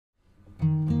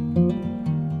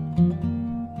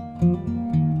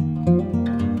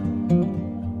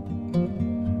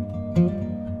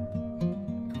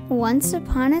Once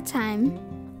upon a time,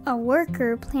 a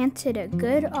worker planted a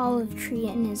good olive tree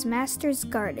in his master's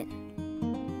garden.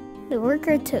 The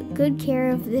worker took good care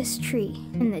of this tree,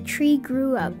 and the tree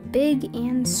grew up big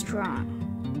and strong.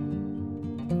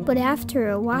 But after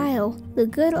a while, the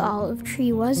good olive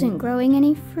tree wasn't growing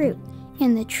any fruit,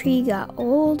 and the tree got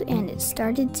old and it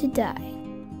started to die.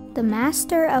 The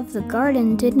master of the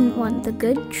garden didn't want the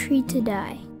good tree to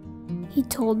die. He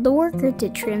told the worker to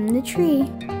trim the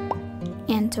tree,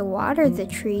 and to water the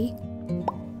tree,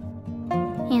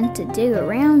 and to dig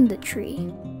around the tree,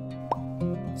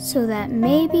 so that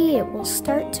maybe it will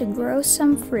start to grow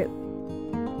some fruit.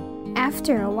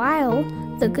 After a while,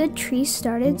 the good tree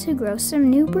started to grow some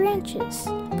new branches,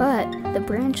 but the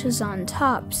branches on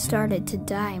top started to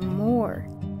die more.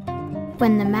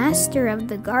 When the master of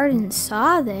the garden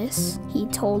saw this, he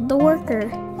told the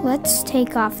worker, "Let's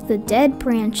take off the dead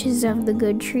branches of the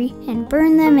good tree and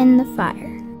burn them in the fire."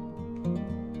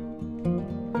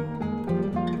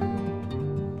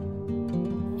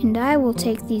 "And I will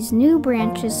take these new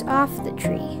branches off the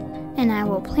tree, and I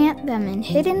will plant them in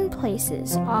hidden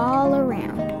places all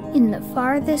around, in the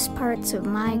farthest parts of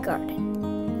my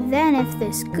garden. Then if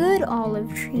this good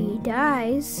olive tree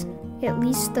dies, at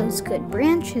least those good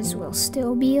branches will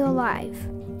still be alive,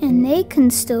 and they can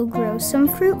still grow some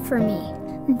fruit for me."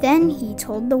 Then he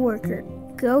told the worker,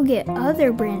 "Go get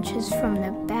other branches from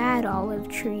the bad olive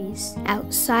trees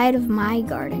outside of my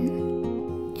garden,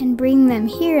 and bring them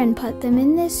here and put them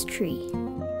in this tree.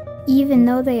 Even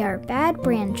though they are bad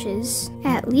branches,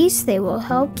 at least they will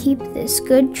help keep this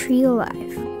good tree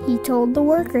alive." He told the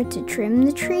worker to trim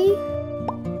the tree,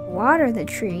 water the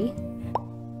tree,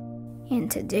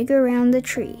 and to dig around the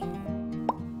tree.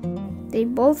 They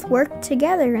both worked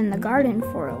together in the garden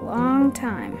for a long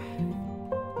time.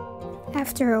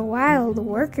 After a while, the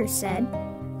worker said,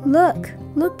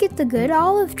 Look at the good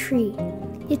olive tree.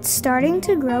 It's starting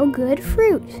to grow good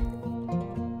fruit."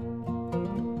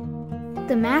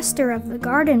 The master of the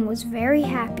garden was very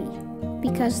happy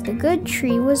because the good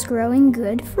tree was growing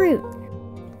good fruit.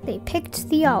 They picked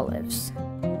the olives.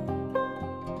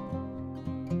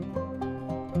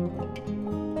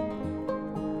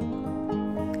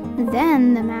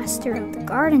 Then the master of the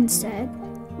garden said,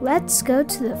 "Let's go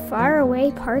to the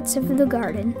faraway parts of the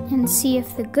garden and see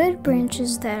if the good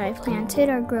branches that I planted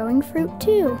are growing fruit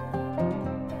too."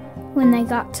 When they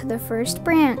got to the first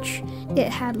branch, it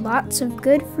had lots of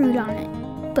good fruit on it,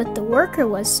 but the worker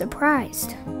was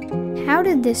surprised. "How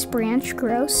did this branch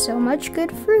grow so much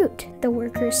good fruit?" the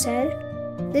worker said.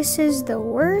 "This is the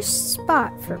worst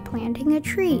spot for planting a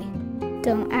tree."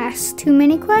 "Don't ask too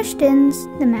many questions,"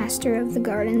 the master of the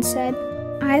garden said.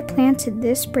 "I planted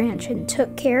this branch and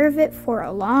took care of it for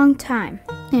a long time,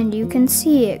 and you can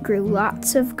see it grew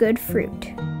lots of good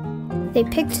fruit." They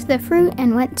picked the fruit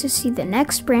and went to see the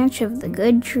next branch of the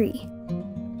good tree.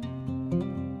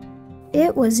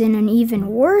 It was in an even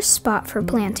worse spot for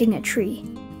planting a tree,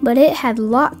 but it had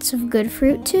lots of good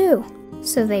fruit too,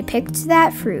 so they picked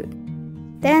that fruit.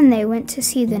 Then they went to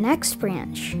see the next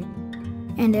branch,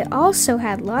 and it also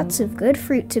had lots of good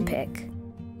fruit to pick.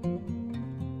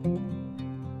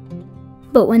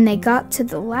 But when they got to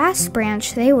the last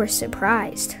branch, they were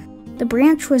surprised. The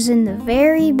branch was in the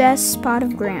very best spot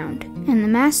of ground, and the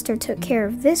master took care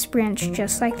of this branch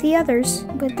just like the others,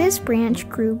 but this branch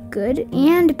grew good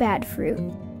and bad fruit.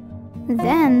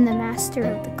 Then the master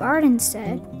of the garden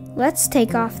said, "Let's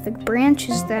take off the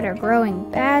branches that are growing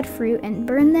bad fruit and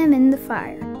burn them in the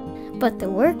fire." But the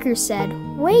worker said,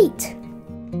 "Wait!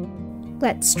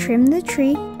 Let's trim the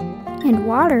tree and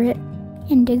water it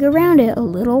and dig around it a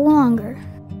little longer,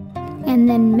 and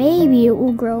then maybe it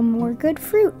will grow more good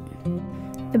fruit."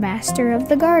 The master of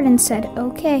the garden said,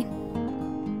 "Okay."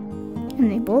 And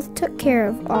they both took care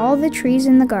of all the trees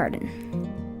in the garden.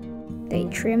 They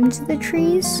trimmed the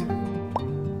trees,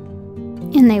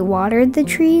 and they watered the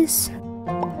trees,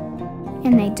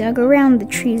 and they dug around the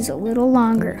trees a little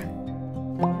longer.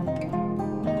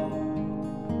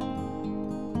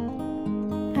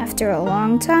 After a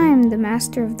long time, the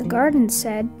master of the garden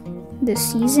said, "The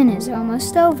season is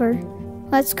almost over.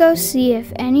 Let's go see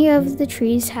if any of the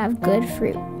trees have good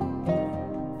fruit."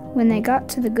 When they got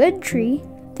to the good tree,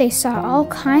 they saw all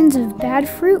kinds of bad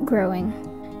fruit growing,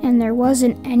 and there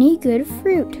wasn't any good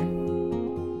fruit.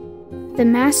 The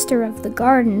master of the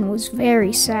garden was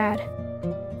very sad.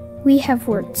 "We have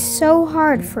worked so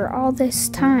hard for all this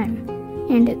time,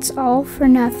 and it's all for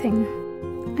nothing.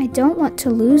 I don't want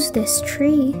to lose this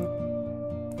tree.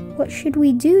 What should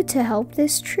we do to help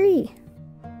this tree?"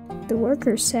 The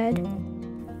worker said,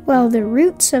 "Well, the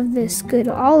roots of this good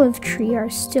olive tree are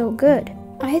still good,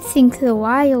 I think the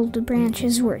wild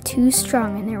branches were too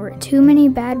strong and there were too many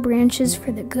bad branches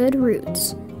for the good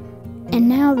roots. And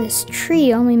now this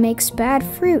tree only makes bad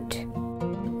fruit.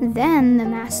 Then the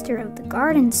master of the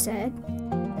garden said,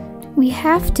 "We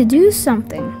have to do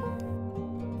something.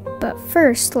 But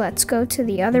first, let's go to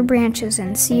the other branches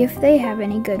and see if they have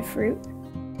any good fruit."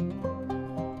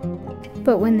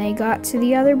 But when they got to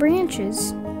the other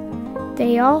branches,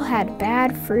 they all had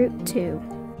bad fruit too.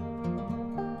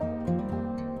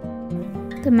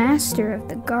 The master of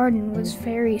the garden was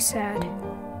very sad.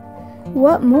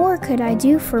 "What more could I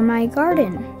do for my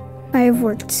garden? I have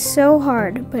worked so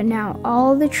hard, but now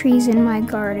all the trees in my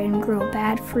garden grow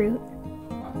bad fruit.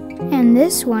 And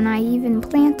this one I even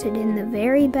planted in the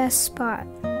very best spot,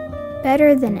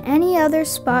 better than any other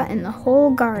spot in the whole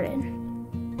garden.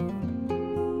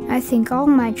 I think all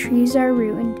my trees are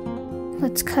ruined.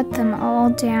 Let's cut them all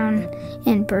down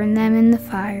and burn them in the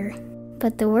fire."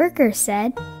 But the worker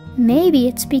said, "Maybe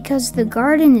it's because the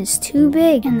garden is too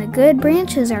big and the good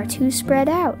branches are too spread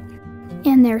out,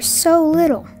 and they're so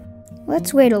little.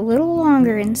 Let's wait a little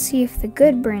longer and see if the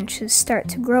good branches start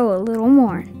to grow a little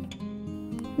more."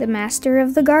 The master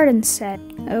of the garden said,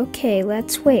 "Okay,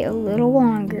 let's wait a little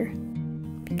longer,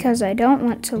 because I don't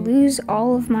want to lose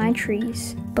all of my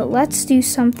trees. But let's do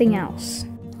something else.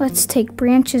 Let's take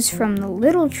branches from the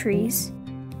little trees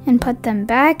and put them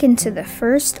back into the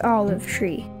first olive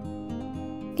tree,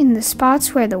 in the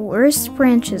spots where the worst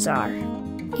branches are.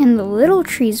 And the little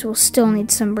trees will still need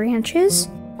some branches,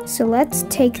 so let's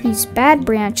take these bad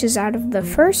branches out of the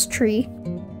first tree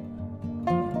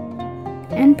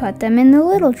and put them in the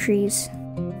little trees.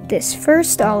 This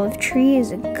first olive tree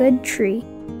is a good tree,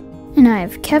 and I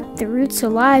have kept the roots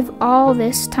alive all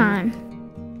this time.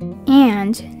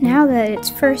 And now that its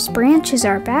first branches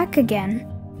are back again,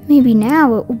 maybe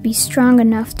now it will be strong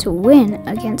enough to win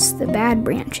against the bad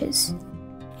branches,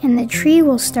 and the tree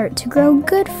will start to grow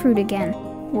good fruit again.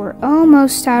 We're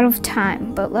almost out of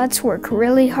time, but let's work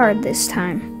really hard this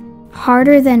time.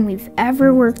 Harder than we've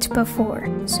ever worked before."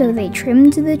 So they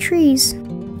trimmed the trees,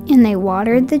 and they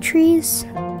watered the trees,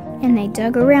 and they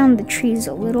dug around the trees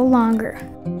a little longer.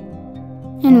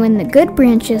 And when the good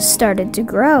branches started to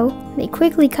grow, they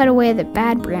quickly cut away the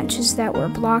bad branches that were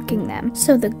blocking them,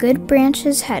 so the good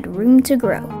branches had room to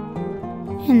grow.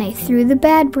 And they threw the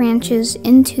bad branches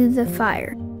into the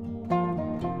fire.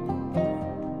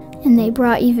 And they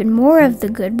brought even more of the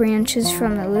good branches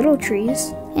from the little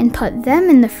trees and put them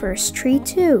in the first tree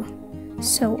too.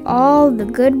 So all the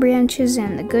good branches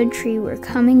and the good tree were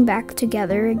coming back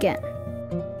together again.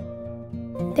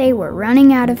 They were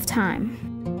running out of time.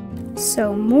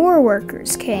 So more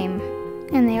workers came,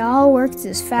 and they all worked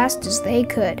as fast as they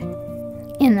could.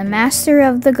 And the master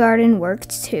of the garden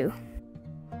worked too.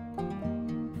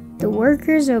 The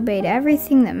workers obeyed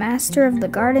everything the master of the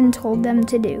garden told them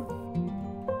to do.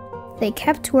 They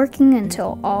kept working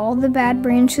until all the bad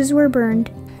branches were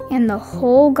burned, and the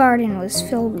whole garden was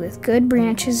filled with good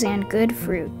branches and good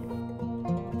fruit.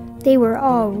 They were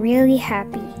all really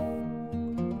happy.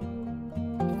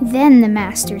 Then the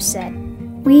master said,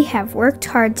 "We have worked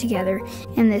hard together,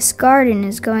 and this garden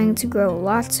is going to grow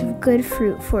lots of good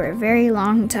fruit for a very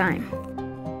long time.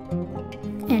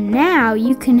 And now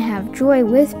you can have joy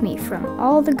with me from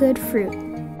all the good fruit.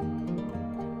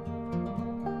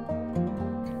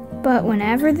 But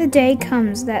whenever the day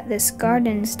comes that this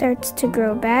garden starts to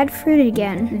grow bad fruit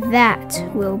again, that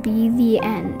will be the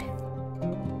end.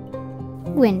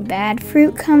 When bad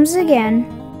fruit comes again,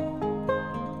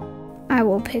 I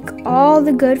will pick all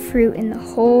the good fruit in the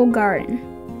whole garden,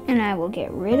 and I will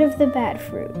get rid of the bad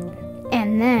fruit.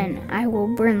 And then I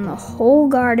will burn the whole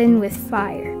garden with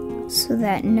fire, so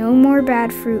that no more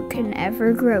bad fruit can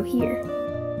ever grow here."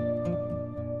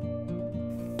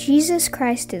 Jesus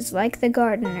Christ is like the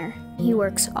gardener. He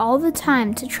works all the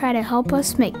time to try to help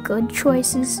us make good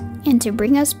choices and to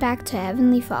bring us back to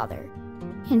Heavenly Father.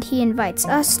 And He invites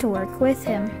us to work with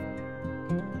Him.